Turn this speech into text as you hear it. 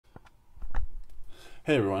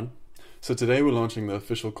Hey everyone. So today we're launching the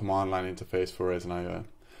official command line interface for Resin IO.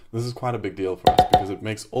 This is quite a big deal for us because it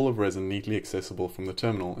makes all of Resin neatly accessible from the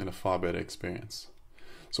terminal in a far better experience.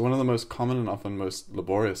 So one of the most common and often most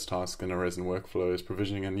laborious tasks in a Resin workflow is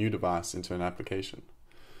provisioning a new device into an application.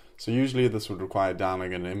 So usually this would require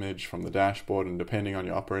downloading an image from the dashboard and, depending on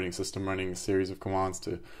your operating system, running a series of commands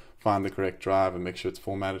to find the correct drive and make sure it's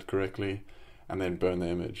formatted correctly, and then burn the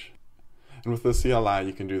image. And with the CLI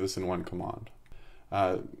you can do this in one command.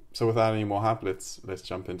 So without any more hype, let's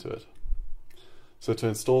jump into it. So to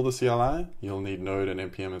install the CLI, you'll need node and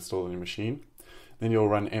npm installed on your machine. Then you'll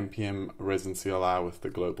run npm resin CLI with the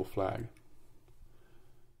global flag.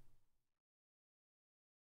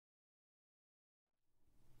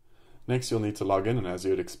 Next, you'll need to log in, and as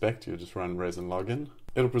you'd expect, you'll just run resin login.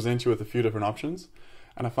 It'll present you with a few different options,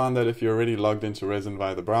 and I found that if you're already logged into Resin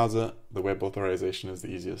via the browser, the web authorization is the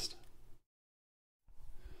easiest.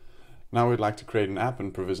 Now we'd like to create an app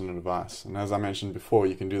and provision a device, and as I mentioned before,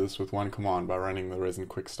 you can do this with one command by running the Resin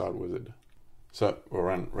Quick Start wizard. So we'll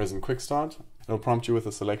run Resin Quick Start. It'll prompt you with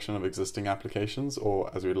a selection of existing applications,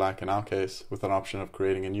 or as we'd like in our case, with an option of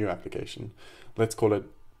creating a new application. Let's call it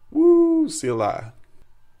CLI.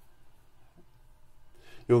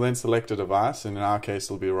 You'll then select a device, and in our case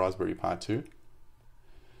it'll be a Raspberry Pi 2.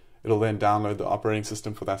 It'll then download the operating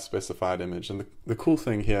system for that specified image, and the cool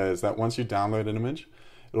thing here is that once you download an image,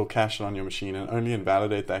 it'll cache it on your machine and only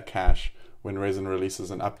invalidate that cache when Resin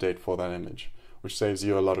releases an update for that image, which saves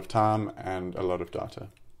you a lot of time and a lot of data.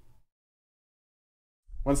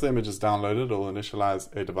 Once the image is downloaded, it'll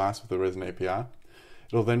initialize a device with the Resin API.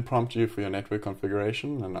 It'll then prompt you for your network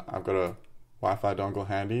configuration, and I've got a Wi-Fi dongle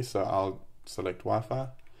handy, so I'll select Wi-Fi.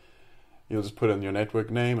 You'll just put in your network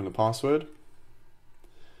name and the password.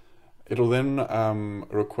 It'll then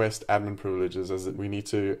request admin privileges, as we need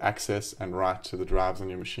to access and write to the drives on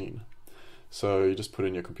your machine. So you just put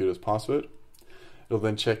in your computer's password. It'll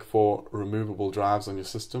then check for removable drives on your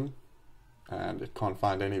system, and it can't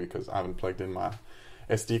find any because I haven't plugged in my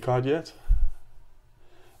SD card yet.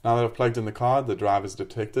 Now that I've plugged in the card, the drive is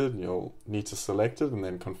detected, and you'll need to select it and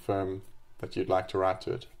then confirm that you'd like to write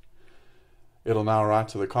to it. It'll now write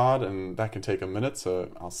to the card, and that can take a minute,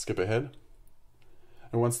 so I'll skip ahead.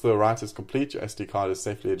 And once the write is complete, your SD card is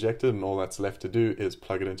safely ejected, and all that's left to do is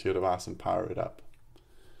plug it into your device and power it up.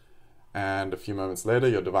 And a few moments later,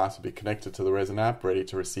 your device will be connected to the Resin app, ready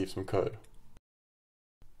to receive some code.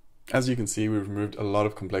 As you can see, we've removed a lot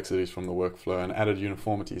of complexities from the workflow and added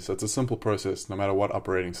uniformity, so it's a simple process no matter what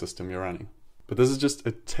operating system you're running. But this is just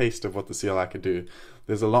a taste of what the CLI could do.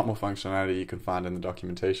 There's a lot more functionality you can find in the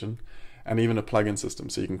documentation, and even a plugin system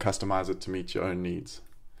so you can customize it to meet your own needs.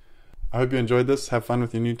 I hope you enjoyed this. Have fun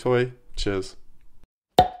with your new toy. Cheers.